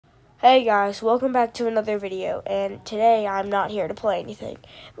Hey guys, welcome back to another video, and today I'm not here to play anything.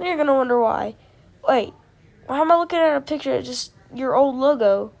 And you're gonna wonder why. Wait, why am I looking at a picture of just your old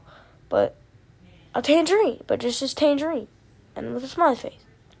logo, but a tangerine, but just tangerine, and with a smiley face.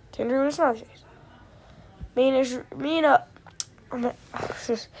 Tangerine with a smiley face. Me and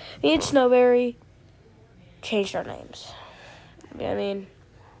Snowberry changed our names. I mean,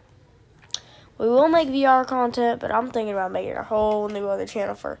 we will make VR content, but I'm thinking about making a whole new other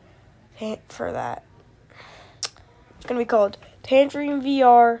channel for that. It's gonna be called Tangerine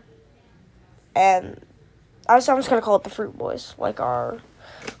VR, and I'm just gonna call it the Fruit Boys, like our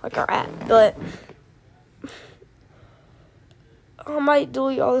app. But I might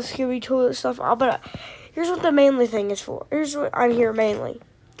delete all the Scooby Toilet stuff. But here's what the mainly thing is for. Here's what I'm here mainly.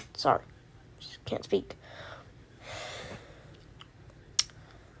 Sorry, just can't speak.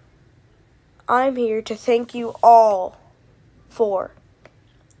 I'm here to thank you all for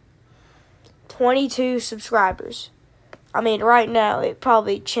 22 subscribers. I mean, right now it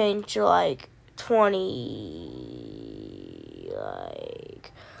probably changed to like 20,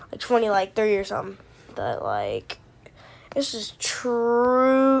 like 3 or something. But like, this is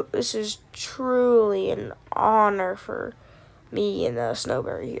truly an honor for me and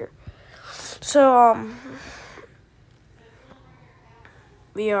Snowberry here. So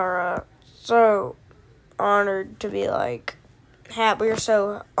we are so honored to be we are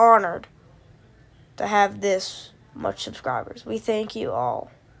so honored to have this much subscribers. We thank you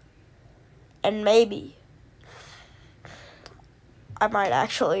all. And maybe I might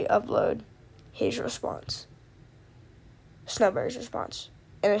actually upload his response, Snowberry's response,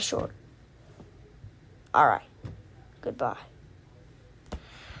 in a short. Alright, goodbye.